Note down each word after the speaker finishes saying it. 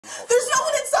There's no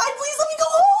one inside. Please let me go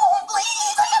home.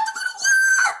 Please, I have to go to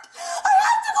work. I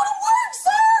have to go to work,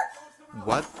 sir.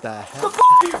 What the heck? Oh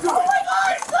my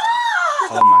God, stop!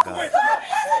 Oh my God.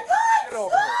 Get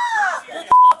over here. Get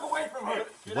the fuck away from her.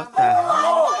 What the heck?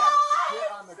 Get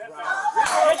on the ground.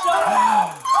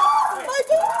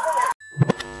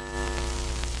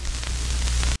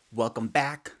 Welcome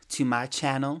back to my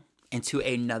channel and to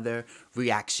another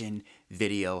reaction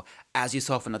video. As you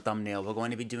saw from the thumbnail, we're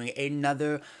going to be doing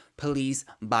another police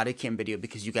body cam video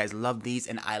because you guys love these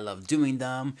and I love doing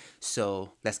them.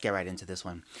 So let's get right into this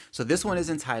one. So this one is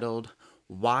entitled,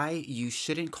 Why You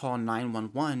Shouldn't Call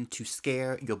 911 to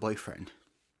Scare Your Boyfriend.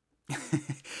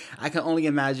 I can only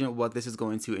imagine what this is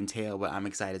going to entail, but I'm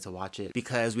excited to watch it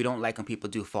because we don't like when people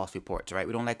do false reports, right?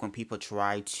 We don't like when people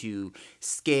try to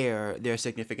scare their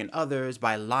significant others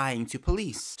by lying to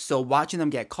police. So watching them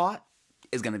get caught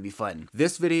is going to be fun.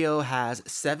 This video has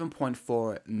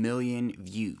 7.4 million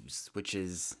views, which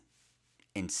is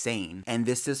insane. And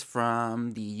this is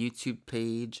from the YouTube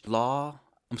page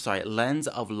Lens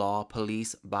of Law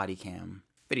Police Body Cam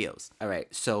videos. All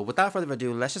right, so without further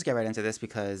ado, let's just get right into this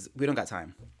because we don't got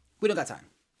time. We don't got time.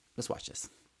 Let's watch this.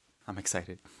 I'm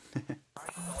excited.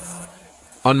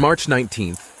 On March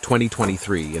 19th,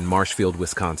 2023, in Marshfield,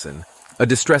 Wisconsin, a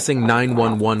distressing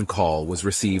 911 call was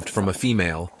received from a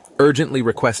female urgently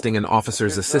requesting an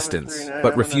officer's assistance,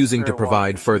 but refusing to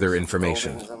provide further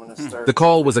information. The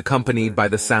call was accompanied by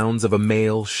the sounds of a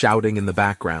male shouting in the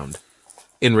background.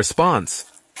 In response,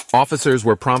 officers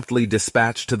were promptly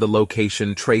dispatched to the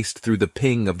location traced through the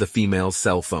ping of the female's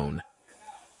cell phone.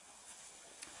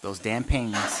 Those damn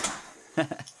pings.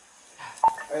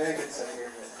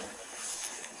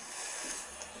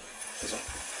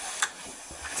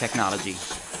 Technology.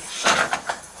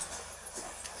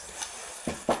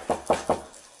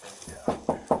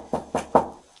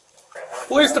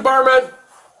 Police department!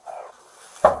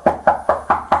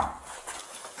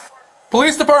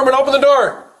 Police department, open the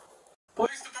door!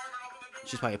 Police department, open the door!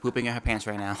 She's probably pooping in her pants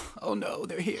right now. Oh no,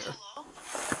 they're here.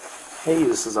 Hey,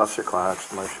 this is Officer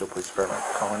Clutch, Marshfield Police Department,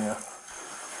 calling you.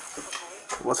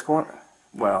 What's going on?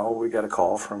 Well, we got a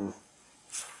call from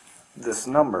this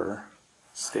number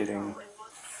stating,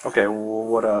 okay,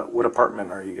 well, what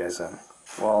apartment are you guys in?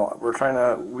 Well, we're trying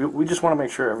to, we just want to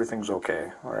make sure everything's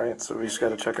okay, alright? So we just got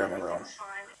to check on everyone.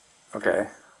 Okay.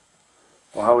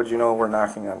 Well, how would you know we're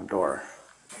knocking on the door?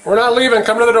 We're not leaving,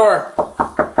 come to the door!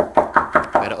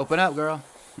 Better open up, girl.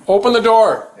 Open the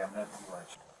door!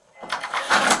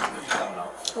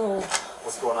 Oh.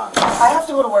 What's going on? I have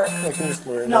to go to work.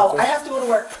 No, I have to go to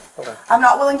work. Okay. I'm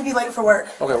not willing to be late for work.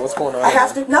 Okay, what's going on? I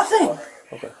have to, nothing.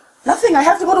 Okay. Nothing, I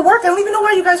have to go to work. I don't even know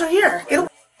why you guys are here.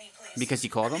 Because you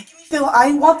called them? Phil,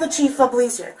 I want the chief of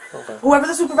police here. Okay. Whoever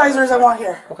the supervisor is, I want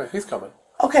here. Okay, he's coming.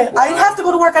 Okay, I have to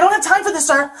go to work. I don't have time for this,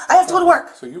 sir. I have to go to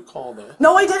work. So you called her.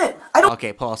 No, I didn't. I don't.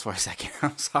 Okay, pause for a second.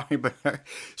 I'm sorry, but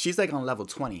she's like on level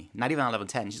 20. Not even on level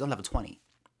 10. She's on level 20.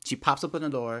 She pops up in the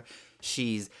door.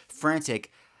 She's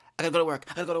frantic. I gotta go to work.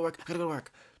 I gotta go to work. I gotta go to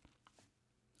work.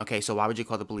 Okay, so why would you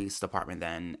call the police department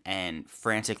then and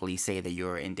frantically say that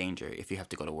you're in danger if you have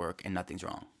to go to work and nothing's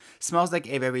wrong? Smells like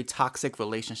a very toxic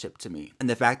relationship to me. And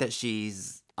the fact that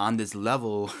she's on this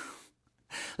level,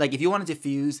 like if you want to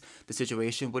diffuse the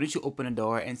situation, wouldn't you open a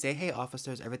door and say, hey,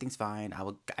 officers, everything's fine.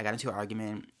 I got into an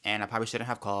argument and I probably shouldn't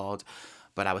have called,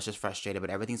 but I was just frustrated,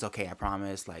 but everything's okay, I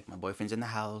promise. Like my boyfriend's in the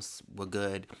house, we're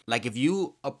good. Like if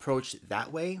you approach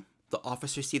that way, the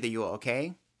officers see that you're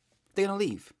okay, they're gonna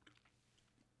leave.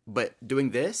 But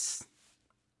doing this,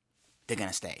 they're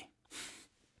gonna stay.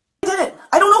 I didn't.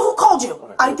 I don't know who called you.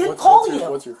 Okay, I didn't call you.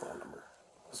 What's your phone number?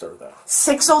 Let's start with that.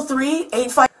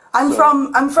 603-85.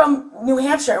 I'm from New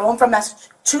Hampshire. Well, I'm from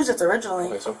Massachusetts originally.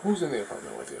 Okay, so who's in the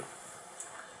apartment with you?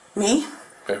 Me?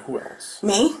 Okay, who else?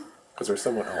 Me? Because there's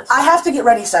someone else. I have to get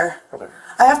ready, sir. Okay.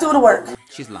 I have to go to work.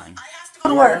 She's lying. I have to go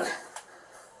to work.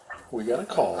 We got a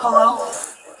call. Hello?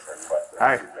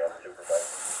 Hi.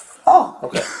 Oh.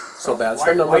 Okay, so that's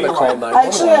the number that called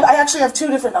 911. I actually have two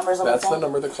different numbers on my That's phone. the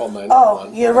number that called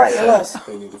 911. Oh, you're right, it was.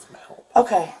 They needed some help.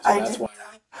 Okay. So that's why.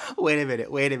 Wait a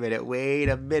minute. Wait a minute. Wait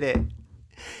a minute.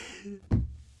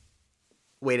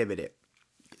 Wait a minute.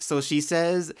 So she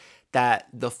says that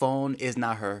the phone is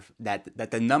not her,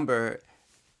 that the number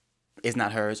is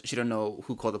not hers. She don't know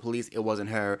who called the police. It wasn't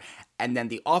her. And then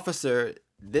the officer,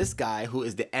 this guy who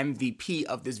is the MVP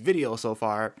of this video so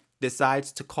far,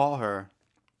 decides to call her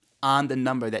on the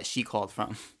number that she called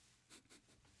from.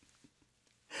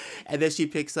 And then she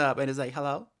picks up and is like,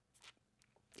 hello?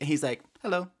 And he's like,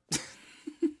 hello.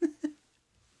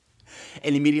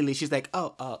 And immediately she's like,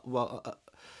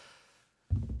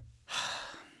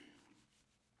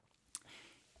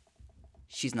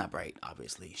 she's not bright,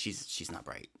 obviously. She's not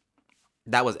bright.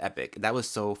 That was epic. That was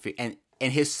so... And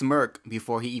his smirk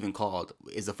before he even called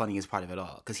is the funniest part of it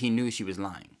all. Because he knew she was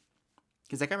lying.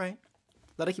 He's like, all right,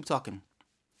 let her keep talking.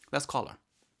 Let's call her.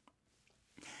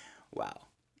 Wow.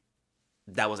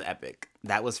 That was epic.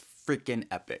 That was freaking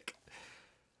epic.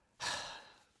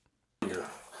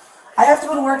 I have to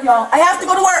go to work, y'all. I have to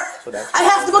go to work. I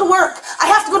have to go to work. I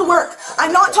have to go to work.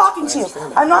 I'm not talking to you.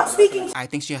 I'm not speaking to I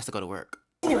think she has to go to work.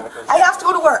 you. I have to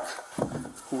go to work.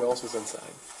 Who else is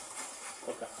inside?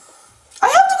 Okay. I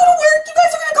have to go to work. You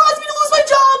guys are going to cause me to lose my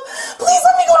job. Please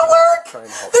let me go to work.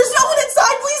 There's no one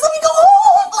inside. Please let me go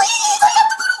home. Please. I have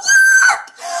to go to work.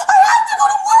 I have to go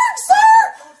to work, sir.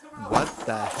 What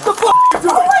the heck?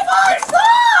 Oh my God,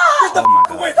 stop.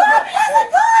 Oh my God.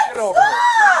 Get over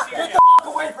here. Get the fuck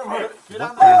away from her. Get on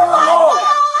the ground.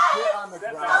 Get on the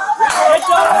ground.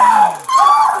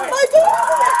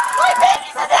 My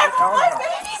baby's in there. My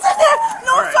baby's in there.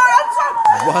 No, sir. I'm sorry.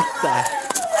 What the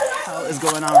hell is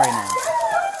going on right now?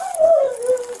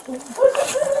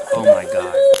 Oh my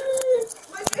God.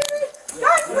 My baby.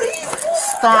 Guys, please.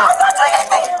 Stop. I'm not doing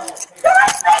anything.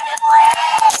 Guys, baby,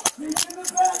 please.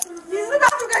 He's in the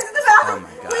bathroom, guys. In the bathroom. Oh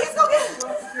my God. Please go get him.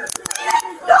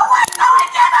 No, I can't.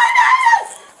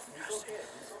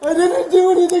 I didn't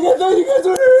do anything. I thought you guys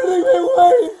were hurting my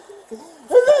wife.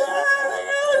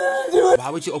 Why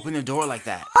would you open the door like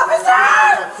that? Officer!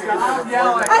 I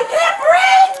can't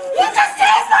breathe! You just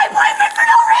tased my boyfriend for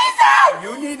no reason!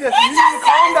 You need to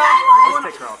calm down. Let's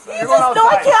take her outside. You're going No,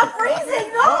 I outside. can't breathe!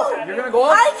 No! You're going to go I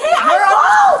outside. can't! I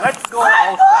go! Let's go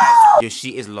outside. Yo, she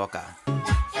is loca.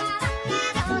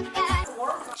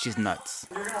 She's nuts.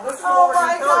 Oh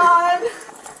my God!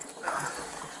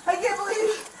 I can't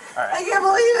believe... I can't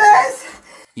believe this!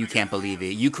 You can't believe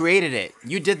it. You created it.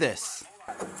 You did this.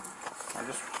 I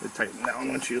just tighten down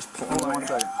when she was pulling. Hold on 1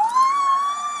 second. I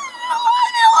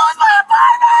didn't lose my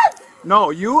apartment! No,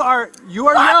 you are Fuck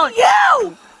yelling.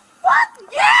 you! Fuck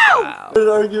you! Wow.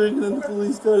 Arguing in the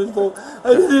police car is full. I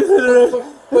didn't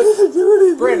do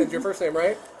anything. Brandon, your first name,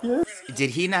 right? Did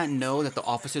he not know that the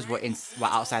officers were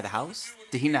outside the house?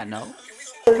 Did he not know?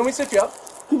 Can we sit you up?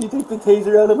 Can you take the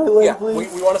taser out of my leg, Yeah, please?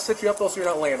 we want to sit you up though so you're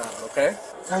not laying on it, okay?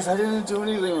 Guys, I didn't do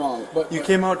anything wrong. But You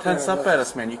came out tensed up at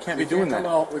us, man. You can't be doing come that.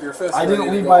 out with your fist. I ready didn't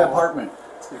to leave go. my apartment.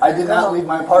 I did not leave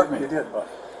my apartment. You did, but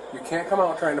you can't come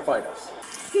out trying to fight us.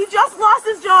 He just lost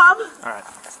his job. Alright.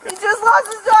 He just lost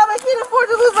his job. I can't afford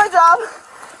to lose my job.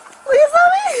 Please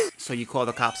help me. So you call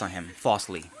the cops on him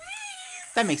falsely.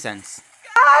 That makes sense.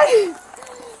 Guys,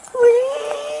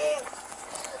 please.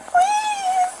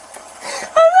 Please.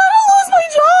 I'm gonna lose my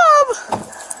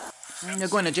job. You're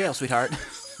going to jail, sweetheart.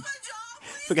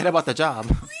 Forget about the job.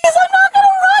 Please, I'm not gonna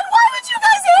run. Why would you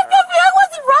guys handcuff me? I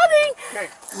wasn't running. Okay,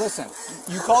 listen.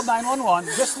 You called 911.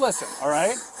 Just listen, all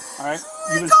right? All right?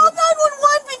 I called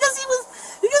 911 because he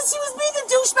was being a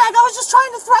douchebag. I was just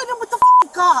trying to threaten him with the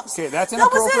fucking cops. Okay, that's That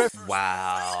was inappropriate. it.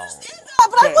 Wow. Yeah,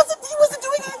 but Okay. he wasn't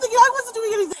doing anything. I wasn't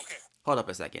doing anything. Hold up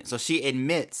a second. So she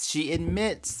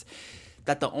admits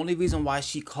that the only reason why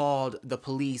she called the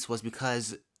police was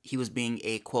because he was being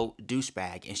a, quote,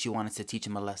 douchebag, and she wanted to teach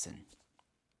him a lesson.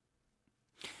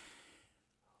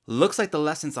 Looks like the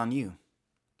lesson's on you.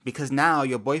 Because now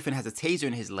your boyfriend has a taser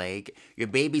in his leg, your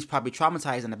baby's probably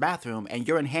traumatized in the bathroom, and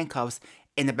you're in handcuffs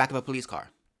in the back of a police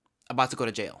car, about to go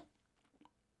to jail.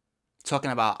 Talking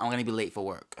about, I'm going to be late for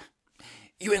work.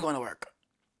 You ain't going to work.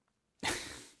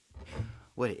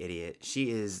 What an idiot. She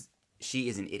is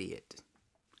an idiot.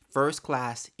 First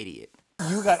class idiot.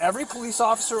 You got every police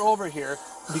officer over here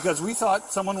because we thought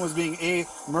someone was being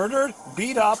murdered,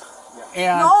 beat up,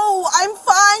 and... No, I'm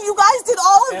fine. You guys did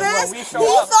all of And this. when we He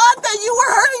show up- thought that you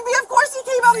were hurting me. Of course he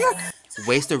came out here.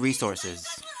 Waste of resources.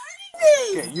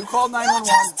 Me. Okay, you called You 911.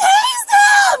 just tased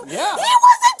him. Yeah. He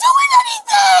wasn't doing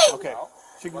anything. Okay,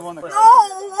 she can go on the...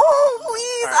 Oh,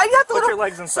 please. I have to Put go your to...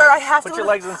 legs inside. Sir, I have Put to your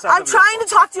go legs inside I'm the trying to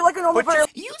talk to you like a normal person.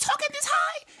 You talking this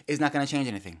high? It's not going to change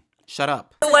anything. Shut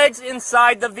up. Put your legs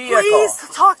inside the vehicle. Please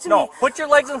talk to me. No, put your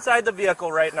legs inside the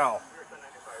vehicle right now.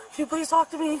 Can you please talk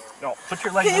to me? No, put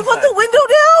your legs Can you inside. put the window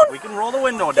down? We can roll the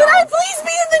window down. Can I please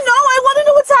be in the know? I want to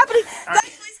know what's happening. Guys,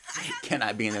 please. Can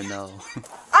I be in the no?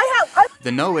 I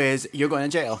The no is you're going to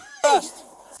jail.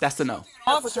 That's the no.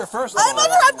 Officer, first of I'm all...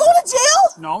 going to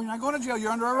jail. No, you're not going to jail.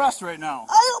 You're under arrest right now.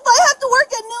 I have to work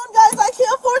at noon, guys. I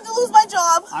can't afford to lose my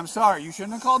job. I'm sorry. You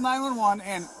shouldn't have called 911,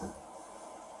 and...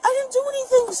 I didn't do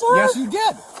anything, sir. Yes, you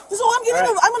did. So I'm going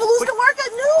to lose the work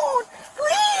at noon.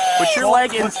 Please. Put your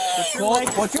leg in. Put your leg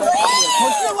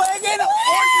in,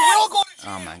 or you will go...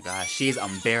 Oh my gosh, she is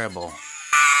unbearable.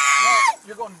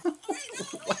 You're going...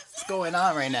 What's going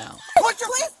on right now? Put your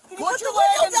legs. Can Put your the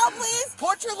window leg down, please.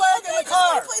 Put your leg in the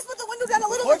car. Please put the window down a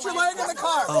little Put bit. your leg in the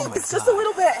car. Oh my It's just a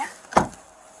little bit.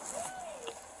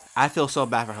 I feel so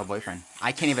bad for her boyfriend.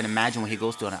 I can't even imagine what he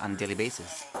goes through on a daily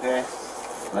basis. Okay.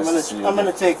 I'm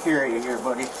gonna take care of you here,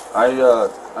 buddy.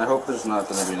 I hope there's not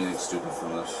gonna be anything stupid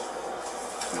from this.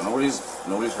 You know,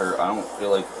 nobody's hurt. I don't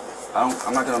feel like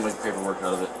I'm not gonna make paperwork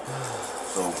out of it.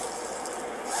 So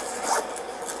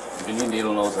if you need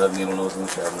needle nose, I have needle nose in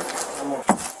the cabinet.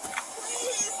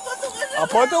 I'll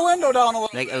put the window down a little.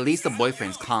 Like, at least the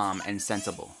boyfriend's calm and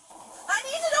sensible. I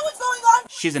need to know what's going on.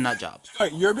 She's a nut job. All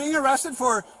right, you're being arrested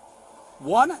for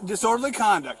 1, disorderly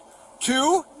conduct.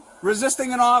 2,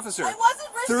 resisting an officer. I wasn't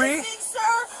resisting, 3, sir.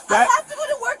 that- I have to go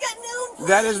to work at noon, please.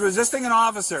 that is resisting an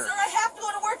officer. Sir, I have to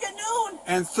go to work at noon.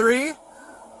 And 3,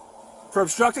 for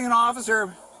obstructing an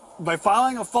officer by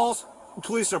filing a false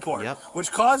police report, Yep.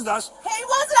 which caused us. Hey, he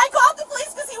wasn't. I called the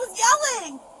police because he was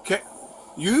yelling. Okay,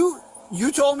 you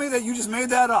told me that you just made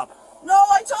that up. No,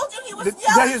 I told you he was That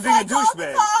yelling. he was being so a I called the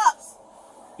douchebag. cops.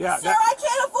 Yeah, Sir, I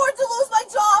can't afford to lose my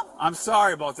job. I'm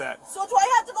sorry about that. So do I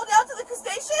have to go down to the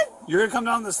station? You're gonna come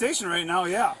down to the station right now,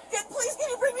 yeah. Please, can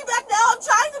you bring me back now? I'm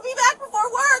trying to be back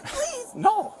before work, please.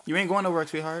 No. You ain't going to work,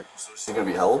 sweetheart. Is he gonna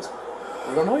be held?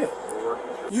 We don't know yet.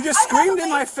 You just screamed in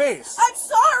my face. I'm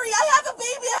sorry. I have a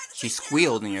baby. She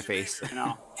squealed in your face.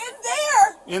 No. In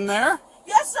there. In there?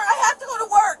 Yes, sir. I have to go to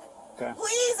work. Okay.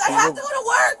 Please, I have to go to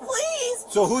work, please.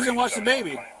 So who's gonna watch the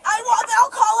baby? I'll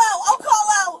call out. I'll call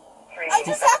out. I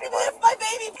just have to be there for my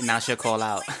baby. Please. Now she'll call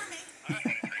out. We're not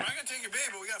gonna take your baby,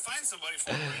 but we gotta find somebody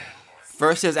for you.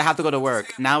 First is I have to go to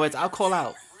work. Now it's I'll call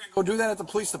out. Go do that at the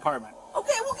police department.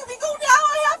 Okay, well, can we go now?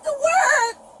 I have to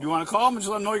work. You wanna call them and just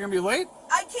let them know you're gonna be late?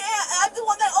 I can't. I'm the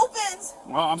one that opens.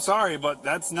 Well, I'm sorry, but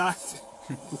that's not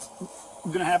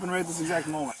gonna happen right at this exact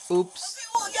moment. Oops.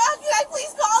 Well, yeah, can I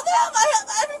please call them? I have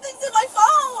everything's in my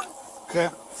phone. Okay.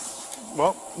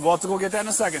 Well, we'll have to go get that in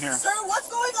a second here. Sir, what's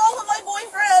going on with my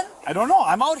boyfriend? I don't know.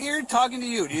 I'm out here talking to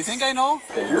you. Do you think I know?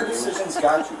 Okay, your decision's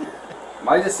got you here.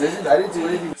 My decision? I didn't do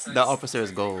anything. The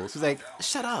officer's goals. He's like,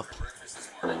 shut up.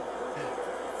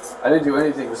 I didn't do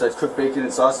anything besides cook bacon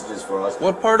and sausages for us.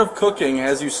 What part of cooking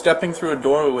has you stepping through a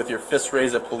doorway with your fist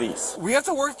raised at police? We have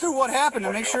to work through what happened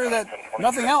and make sure that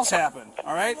nothing else happened.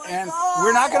 All right? And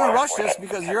we're not going to rush this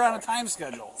because you're on a time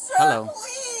schedule. Sir, Hello.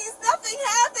 please. Nothing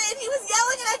happened. He was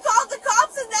yelling and I called the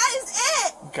cops and that is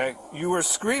it. Okay. You were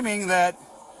screaming that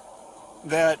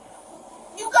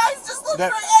You guys just look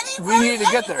That for we need to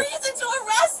get there. reason to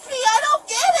arrest me. I don't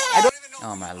get it. I don't even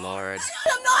know. Oh my lord.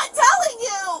 I'm not telling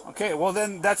you. Okay, well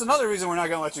then that's another reason we're not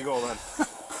going to let you go then.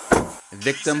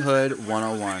 Victimhood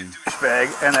 101. Bag,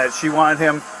 and that she wanted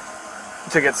him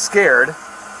to get scared.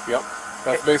 Yep.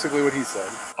 That's basically what he said.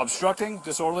 Obstructing,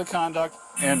 disorderly conduct,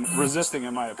 and resisting,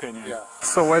 in my opinion. Yeah.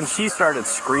 So when she started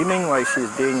screaming like she's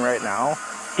being right now,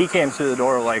 he came through the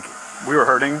door like, We were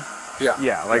hurting. Yeah.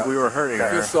 yeah, like we were hurting her.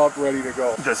 Fist up, ready to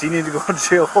go. Does he need to go to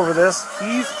jail over this?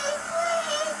 He's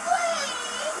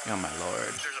Oh my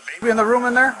lord. in the room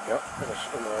in there? Yep.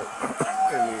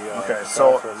 Okay,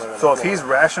 so if he's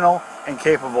rational and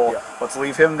capable, let's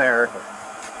leave him there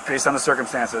based on the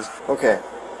circumstances. Okay.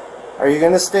 Are you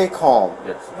going to stay calm?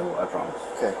 Yes, I promise.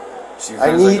 Okay. She I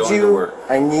feels like need going to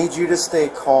work. you to stay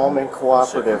calm and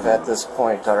cooperative at this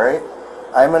point, all right?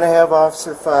 I'm going to have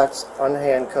Officer Fox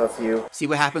unhandcuff you. See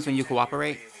what happens when you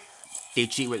cooperate? They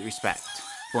treat with respect.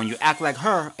 But when you act like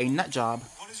her, a nut job,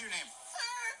 What is your name?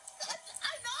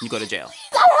 you go to jail.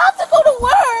 I have to go to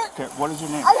work. Okay, what is your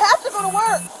name? I have to go to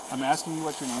work. I'm asking you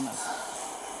what your name is,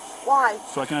 Why?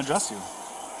 so I can address you.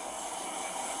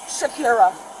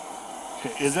 Shakira.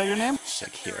 Okay, is that your name?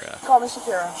 Shakira. Call me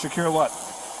Shakira. Shakira what?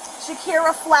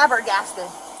 Shakira flabbergasted.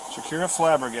 Shakira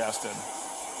flabbergasted.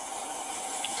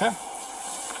 Okay.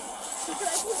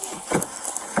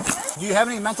 Do you have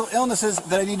any mental illnesses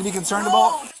that I need to be concerned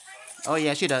about? Oh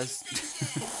yeah, she does.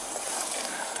 Can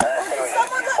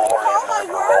someone let me call my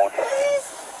work,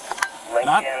 please?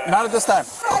 Not at this time.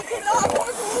 I cannot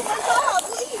afford to lose my job,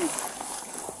 please.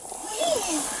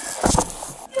 Please.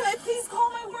 Can I please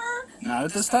call my work? Not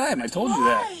at this time. I told you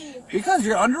that. Why? Because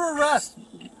you're under arrest.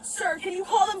 Sir, can you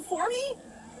call them for me?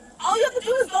 All you have to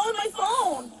do is go on my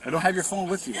phone. I don't have your phone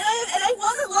with you. And I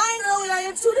wasn't lying earlier. I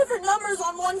had 2 different numbers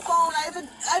on one phone. I have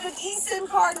an eSIM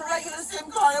card and a regular SIM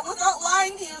card. I was not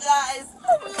lying to you guys.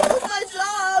 I'm gonna lose my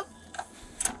job.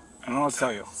 I don't know what to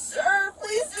tell you. Sir,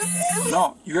 please just...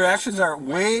 No, your actions are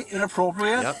way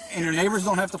inappropriate, Yep. and your neighbors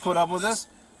don't have to put up with this.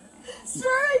 Sir,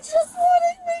 I just want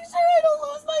to make sure I don't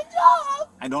lose my job.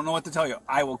 I don't know what to tell you.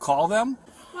 I will call them.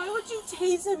 Why would you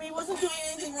tase him? He wasn't doing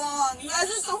anything wrong. You guys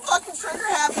are so fucking trigger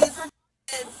happy. It's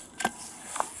ridiculous.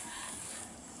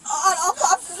 All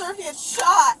cops deserve to get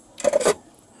shot.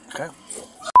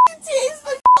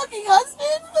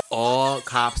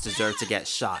 cops deserve to get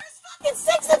shot. Fucking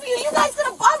 6 of you! You guys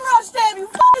gonna bum rush them, you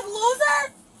fucking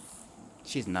loser!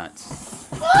 She's nuts.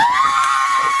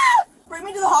 Bring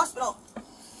me to the hospital.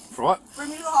 For what?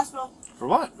 Bring me to the hospital. For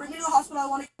what? Bring me to the hospital. I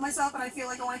want to kill myself, and I feel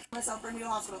like I want to kill myself. Bring me to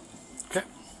the hospital. Okay.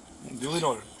 Duly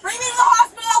noted. Bring me to the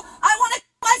hospital. I want to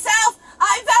kill myself.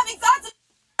 I'm having thoughts of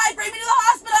suicide. Bring me to the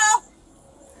hospital.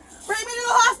 Bring me to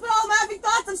the hospital. I'm having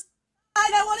thoughts of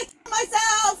suicide. I want to kill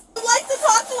myself. I'd like to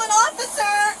talk to an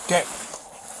officer. Okay.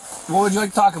 What would you like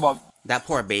to talk about? That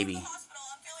poor baby.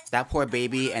 That poor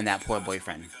baby and that poor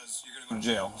boyfriend. In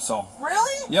jail, so.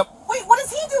 Really? Yep. Wait, what is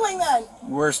he doing then?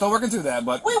 We're still working through that,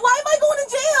 but. Wait, why am I going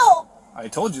to jail? I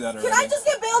told you that already. Can I just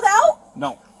get bailed out?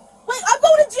 No. Wait, I'm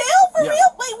going to jail? For Yeah.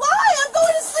 real? Wait, why? I'm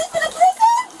going to sleep in a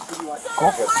prison?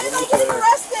 Sir, why am I getting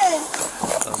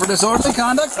arrested? For disorderly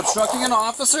conduct, obstructing an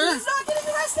officer. He's not getting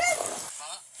arrested?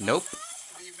 Nope.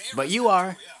 But you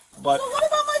are. But. So what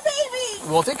about my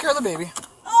baby? We'll take care of the baby.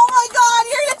 Oh my God,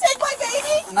 you're going to take my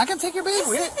baby? I'm not gonna take your baby.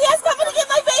 CPS coming to get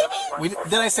my baby?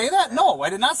 Did I say that? No, I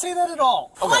did not say that at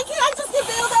all. Okay. Why can't I just get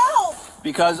bailed out?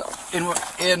 Because in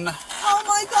Oh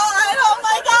my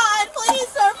God, please,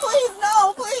 sir, please,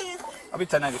 no, please. I'll be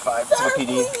 1095 Sir, to the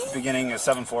PD. please. Beginning is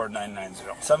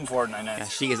 74990. 74990. Yeah,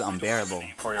 she is unbearable.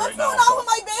 For you What's right now. going on with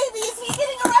my baby? Is he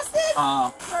getting arrested?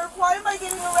 Sir, why am I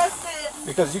getting arrested?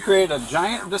 Because you created a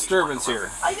giant disturbance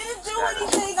here. I didn't do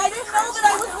anything. I didn't know that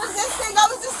I was resisting. I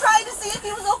was just trying to see if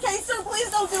he was okay. Sir, please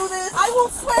don't do this. I will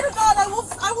swear to God, I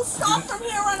will stop from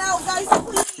here on out, guys.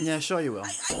 Please. Yeah, sure you will.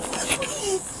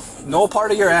 Please. No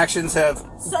part of your actions have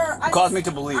Sir, caused me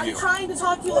to believe you. I'm trying to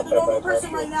talk to you like a normal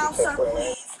person right now, sir,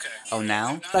 please. Oh,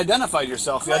 now? Identified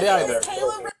yourself My yet name either. is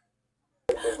Taylor.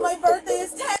 My birthday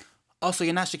is 10. Oh, so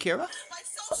you're not Shakira? My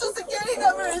social security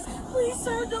number is. Please,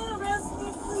 sir, don't arrest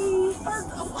me, please. Or,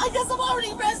 I guess I'm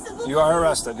already arrested. You are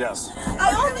arrested, yes.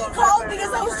 I only called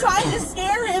because I was trying to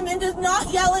scare him into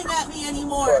not yelling at me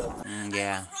anymore.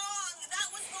 Yeah.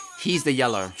 He's the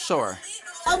yeller, sure.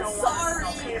 I'm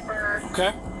sorry.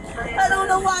 Okay. I don't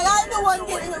know why I'm the one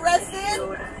getting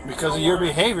arrested. Because of your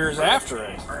behaviors after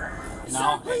it.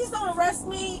 Sir, please don't arrest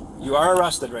me. You are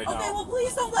arrested right Okay, now. well,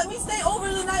 please don't let me stay over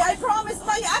the night. I promise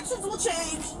my actions will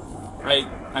change.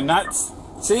 I'm not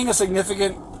seeing a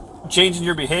significant change in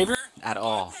your behavior. At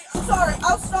all. I'm sorry.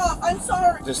 I'll stop. I'm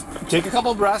sorry. Just take a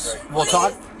couple breaths. We'll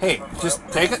talk. Hey, just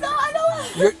take it. No, I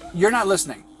don't. You're not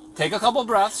listening. Take a couple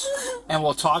breaths, and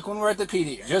we'll talk when we're at the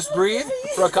PD. Just breathe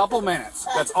for a couple minutes.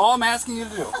 That's all I'm asking you to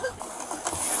do.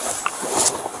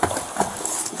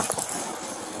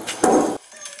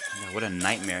 Yeah, what a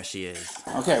nightmare she is.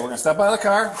 Okay, we're gonna step out of the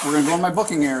car. We're gonna go in my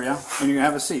booking area, and you're gonna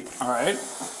have a seat. All right?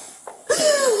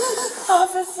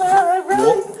 Officer, I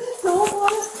really don't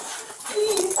want to.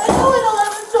 Please, I know I don't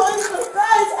have a choice, but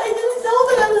guys, I didn't know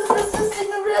that I was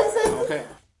resisting arrest. Okay.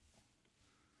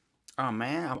 Oh,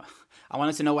 man. I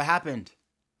wanted to know what happened.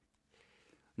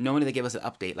 Normally they give us an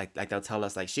update. Like they'll tell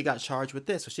us, like, she got charged with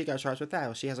this, or she got charged with that,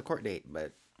 or she has a court date.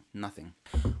 But nothing.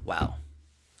 Wow.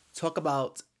 Talk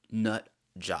about nut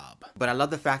job. But I love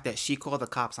the fact that she called the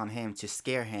cops on him to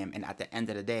scare him, and at the end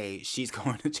of the day, she's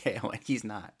going to jail, and he's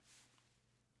not.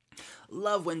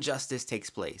 Love when justice takes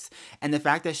place. And the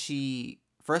fact that she,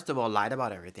 first of all, lied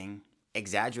about everything,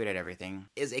 exaggerated everything,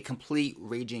 is a complete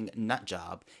raging nut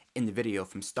job in the video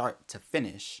from start to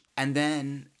finish, and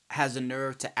then has the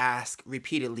nerve to ask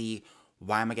repeatedly,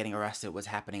 why am I getting arrested? What's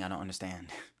happening? I don't understand.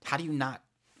 How do you not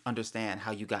understand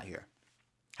how you got here?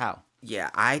 How? Yeah,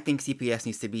 I think CPS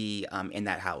needs to be in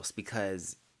that house,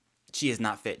 because she is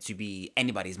not fit to be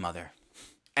anybody's mother.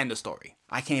 End of story.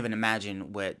 I can't even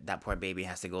imagine what that poor baby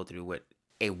has to go through with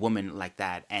a woman like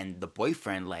that, and the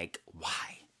boyfriend, like,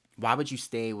 why? Why would you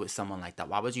stay with someone like that?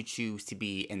 Why would you choose to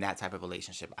be in that type of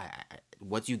relationship?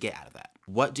 What do you get out of that?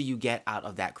 What do you get out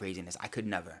of that craziness? I could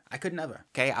never. I could never.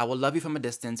 Okay, I will love you from a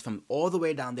distance, from all the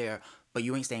way down there, but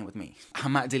you ain't staying with me.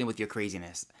 I'm not dealing with your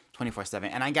craziness 24/7.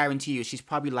 And I guarantee you, she's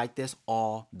probably like this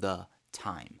all the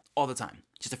time. All the time.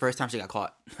 Just the first time she got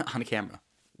caught on the camera.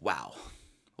 Wow.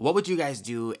 What would you guys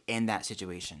do in that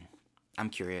situation? I'm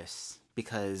curious.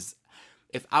 Because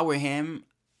if I were him,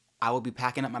 I would be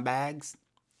packing up my bags,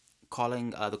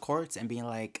 calling the courts and being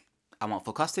like, I want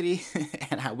full custody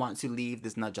and I want to leave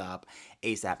this nut job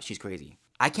ASAP. She's crazy.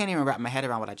 I can't even wrap my head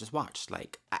around what I just watched.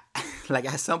 Like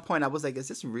at some point I was like, is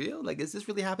this real? Like, is this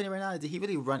really happening right now? Did he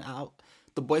really run out?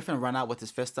 The boyfriend run out with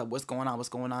his fist up. What's going on? What's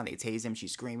going on? They tase him.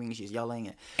 She's screaming. She's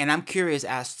yelling. And I'm curious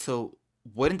as to,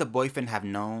 wouldn't the boyfriend have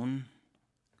known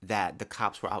that the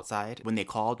cops were outside when they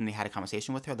called and they had a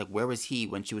conversation with her? Like, where was he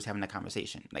when she was having that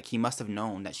conversation? Like, he must have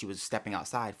known that she was stepping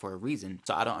outside for a reason.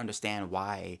 So I don't understand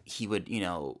why he would, you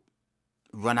know,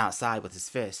 run outside with his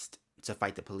fist to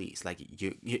fight the police. Like,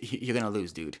 you're gonna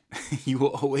lose, dude. You will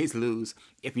always lose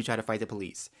if you try to fight the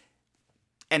police.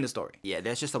 End of story. Yeah,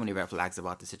 there's just so many red flags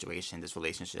about the situation, this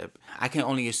relationship. I can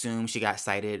only assume she got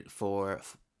cited for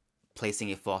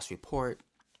placing a false report.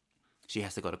 She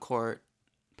has to go to court,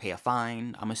 pay a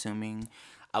fine, I'm assuming.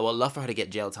 I would love for her to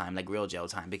get jail time, like real jail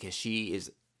time, because she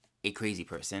is a crazy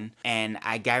person. And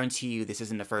I guarantee you this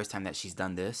isn't the first time that she's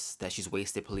done this, that she's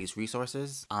wasted police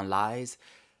resources on lies.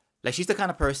 Like, she's the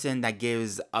kind of person that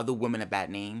gives other women a bad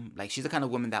name. Like, she's the kind of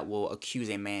woman that will accuse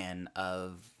a man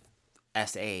of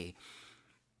SA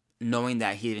knowing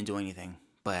that he didn't do anything.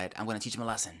 But I'm going to teach him a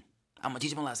lesson. I'm going to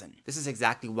teach him a lesson. This is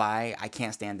exactly why I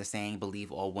can't stand the saying,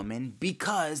 believe all women,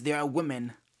 because there are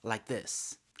women like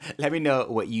this. Let me know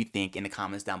what you think in the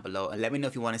comments down below. And let me know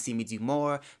if you want to see me do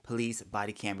more police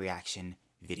body cam reaction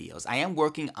videos. I am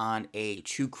working on a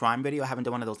true crime video. I haven't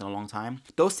done one of those in a long time.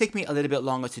 Those take me a little bit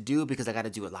longer to do because I got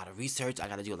to do a lot of research. I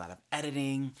got to do a lot of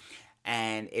editing.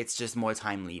 And it's just more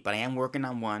timely. But I am working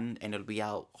on one, and it'll be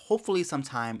out hopefully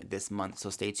sometime this month, so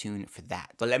stay tuned for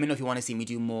that. But let me know if you want to see me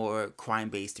do more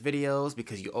crime-based videos,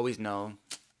 because you always know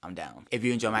I'm down. If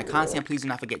you enjoy my content, please do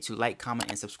not forget to like, comment,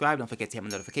 and subscribe. Don't forget to hit the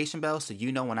notification bell so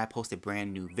you know when I post a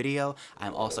brand new video.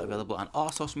 I'm also available on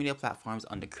all social media platforms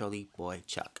under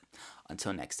CurlyBoyChuck.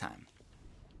 Until next time,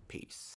 peace.